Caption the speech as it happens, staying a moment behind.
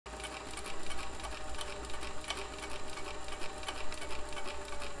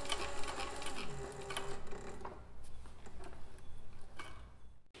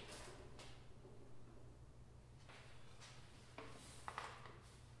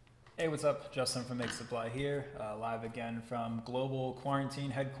Hey, what's up? Justin from Make Supply here, live again from Global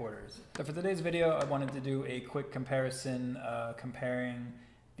Quarantine Headquarters. So for today's video, I wanted to do a quick comparison comparing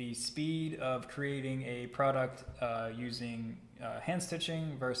the speed of creating a product using hand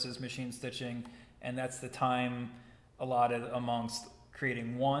stitching versus machine stitching, and that's the time allotted amongst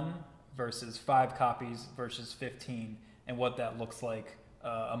creating 1 versus 5 copies versus 15, and what that looks like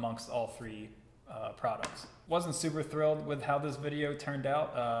amongst all 3 products. Wasn't super thrilled with how this video turned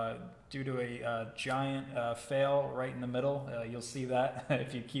out due to a giant fail right in the middle. You'll see that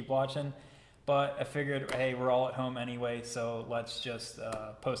if you keep watching. But I figured, hey, we're all at home anyway, so let's just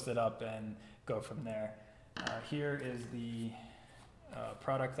post it up and go from there. Here is the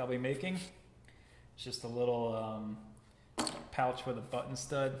product I'll be making. It's just a little pouch with a button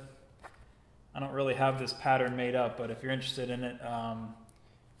stud. I don't really have this pattern made up, but if you're interested in it,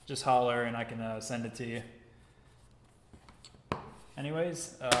 just holler and I can send it to you.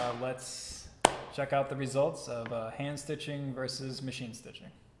 Anyways, let's check out the results of hand stitching versus machine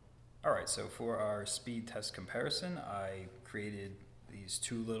stitching. Alright, so for our speed test comparison, I created these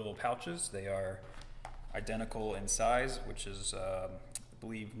 2 little pouches. They are identical in size, which is, I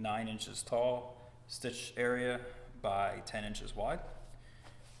believe, 9 inches tall, stitch area by 10 inches wide.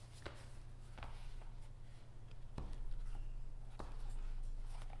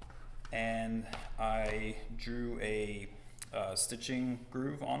 And I drew a stitching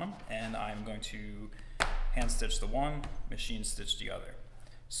groove on them, and I'm going to hand stitch the one, machine stitch the other.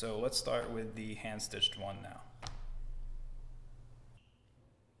 So let's start with the hand stitched one now.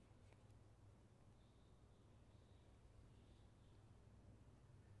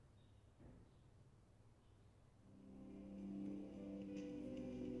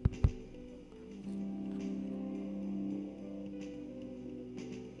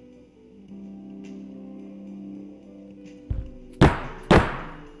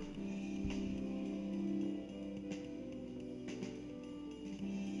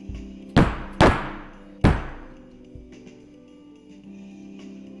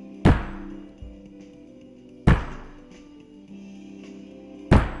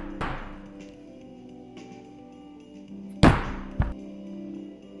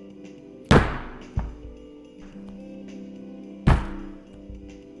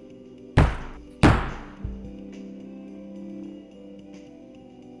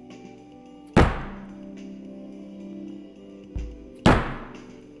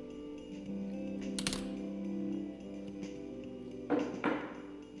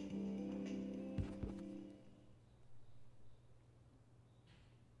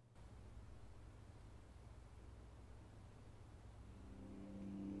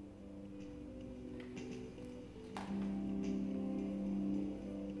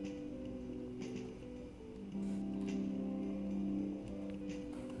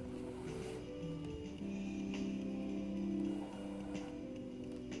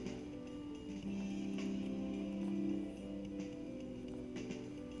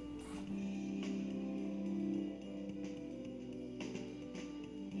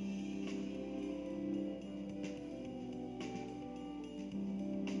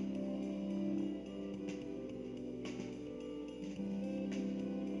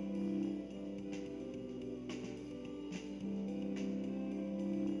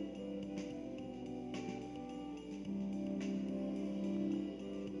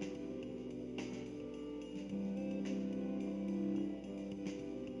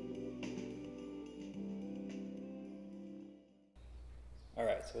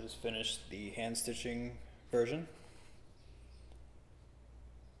 Alright, so I just finished the hand stitching version.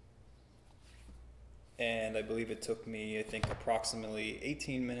 And I believe it took me, I think, approximately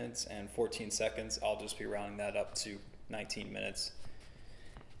 18 minutes and 14 seconds. I'll just be rounding that up to 19 minutes.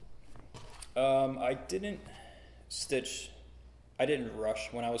 I didn't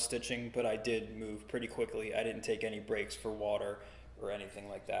rush when I was stitching, but I did move pretty quickly. I didn't take any breaks for water or anything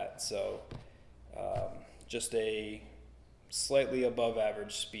like that. So just a slightly above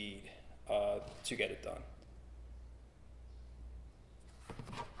average speed to get it done.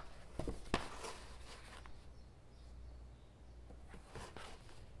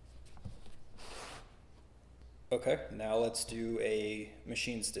 Okay, now let's do a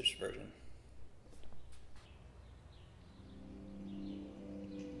machine stitched version.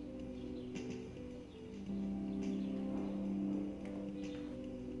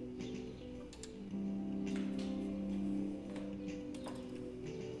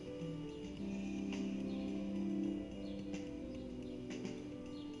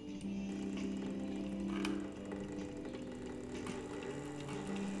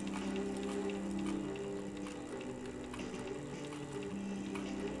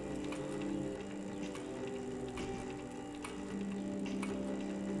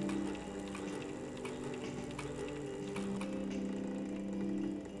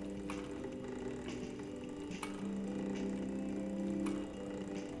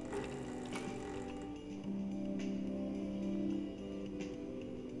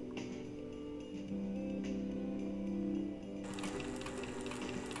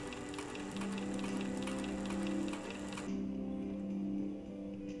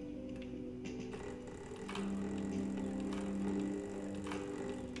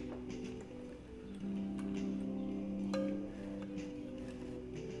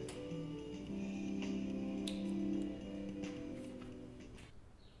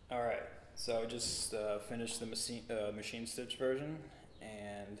 so I just finished the machine stitch version,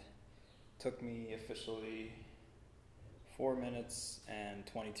 and took me officially 4 minutes and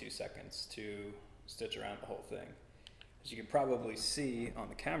 22 seconds to stitch around the whole thing. As you can probably see on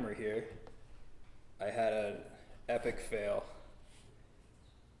the camera here, I had an epic fail.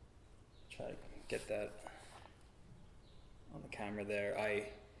 Try to get that on the camera there. I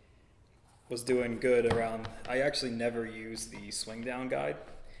was doing good around, I actually never use the swing down guide,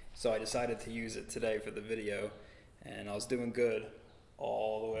 so I decided to use it today for the video, and I was doing good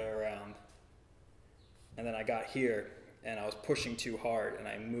all the way around. And then I got here and I was pushing too hard, and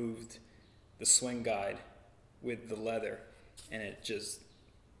I moved the swing guide with the leather, and it just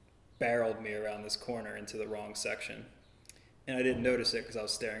barreled me around this corner into the wrong section. And I didn't notice it because I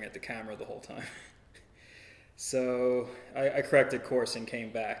was staring at the camera the whole time. So I corrected course and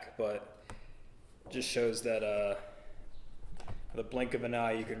came back, but it just shows that the blink of an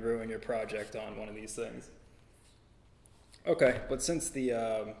eye you can ruin your project on one of these things. Okay, but since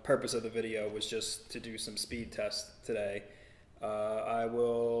the purpose of the video was just to do some speed tests today, I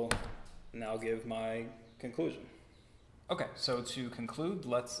will now give my conclusion. Okay, so to conclude,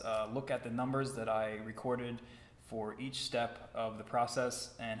 let's look at the numbers that I recorded for each step of the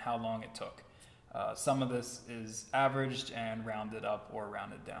process and how long it took. Some of this is averaged and rounded up or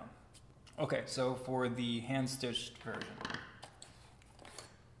rounded down. Okay, so for the hand-stitched version.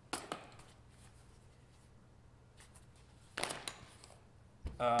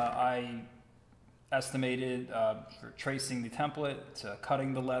 I estimated for tracing the template to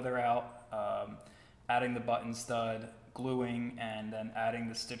cutting the leather out, adding the button stud, gluing, and then adding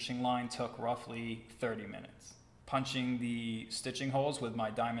the stitching line took roughly 30 minutes. Punching the stitching holes with my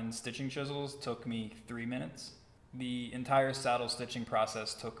diamond stitching chisels took me 3 minutes. The entire saddle stitching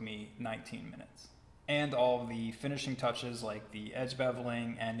process took me 19 minutes. And all the finishing touches like the edge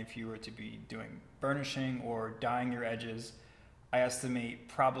beveling, and if you were to be doing burnishing or dyeing your edges, I estimate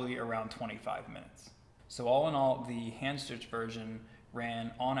probably around 25 minutes. So all in all, the hand-stitched version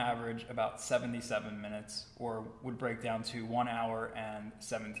ran on average about 77 minutes, or would break down to 1 hour and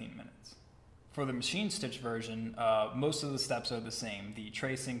 17 minutes. For the machine stitch version, most of the steps are the same. The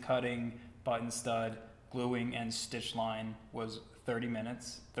tracing, cutting, button stud, gluing, and stitch line was 30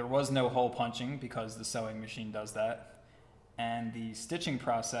 minutes. There was no hole punching because the sewing machine does that. And the stitching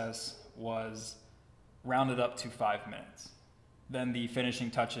process was rounded up to 5 minutes. Then the finishing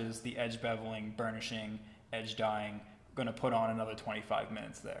touches, the edge beveling, burnishing, edge dyeing, going to put on another 25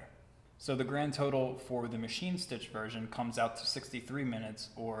 minutes there. So the grand total for the machine stitch version comes out to 63 minutes,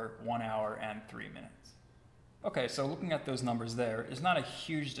 or 1 hour and 3 minutes. Okay, so looking at those numbers there is not a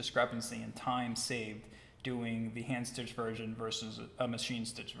huge discrepancy in time saved doing the hand stitch version versus a machine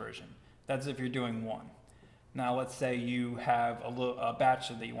stitch version. That's if you're doing one. Now let's say you have a batch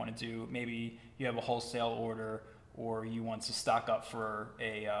that you want to do. Maybe you have a wholesale order, or you want to stock up for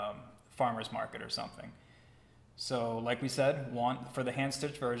a farmer's market or something. So like we said, for the hand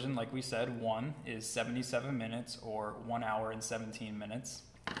stitch version, like we said, 1 is 77 minutes, or 1 hour and 17 minutes.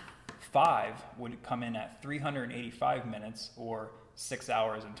 5 would come in at 385 minutes, or 6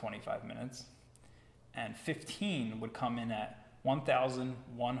 hours and 25 minutes. And 15 would come in at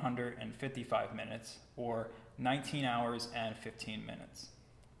 1,155 minutes, or 19 hours and 15 minutes.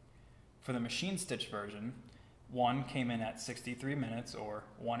 For the machine stitch version, 1 came in at 63 minutes, or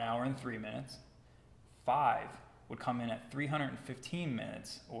 1 hour and 3 minutes. 5 would come in at 315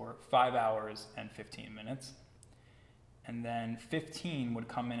 minutes, or 5 hours and 15 minutes. And then 15 would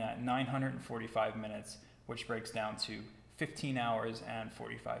come in at 945 minutes, which breaks down to 15 hours and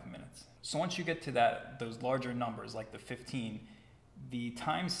 45 minutes. So once you get to those larger numbers, like the 15, the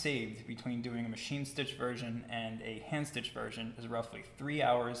time saved between doing a machine stitch version and a hand stitch version is roughly 3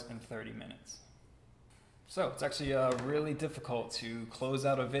 hours and 30 minutes. So it's actually really difficult to close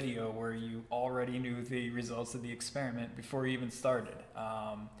out a video where you already knew the results of the experiment before you even started.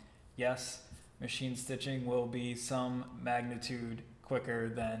 Yes, machine stitching will be some magnitude quicker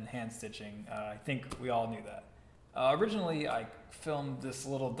than hand stitching. I think we all knew that. Originally, I filmed this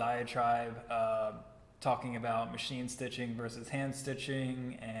little diatribe talking about machine stitching versus hand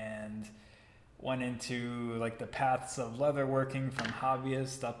stitching, and went into like the paths of leather working from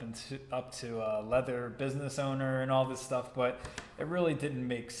hobbyist up to a leather business owner and all this stuff, but it really didn't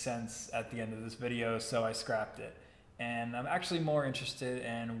make sense at the end of this video, so I scrapped it. And I'm actually more interested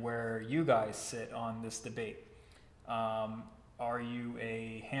in where you guys sit on this debate. Are you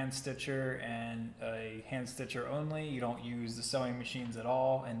a hand stitcher and a hand stitcher only? You don't use the sewing machines at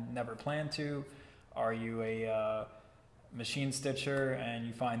all and never plan to? Are you a machine stitcher and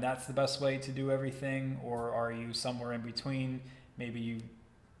you find that's the best way to do everything? Or are you somewhere in between? Maybe you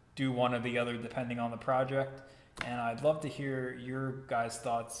do one or the other depending on the project. And I'd love to hear your guys'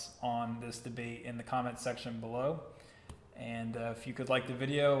 thoughts on this debate in the comment section below. And if you could like the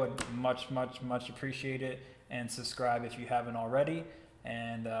video, I'd much appreciate it. And subscribe if you haven't already.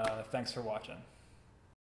 And thanks for watching.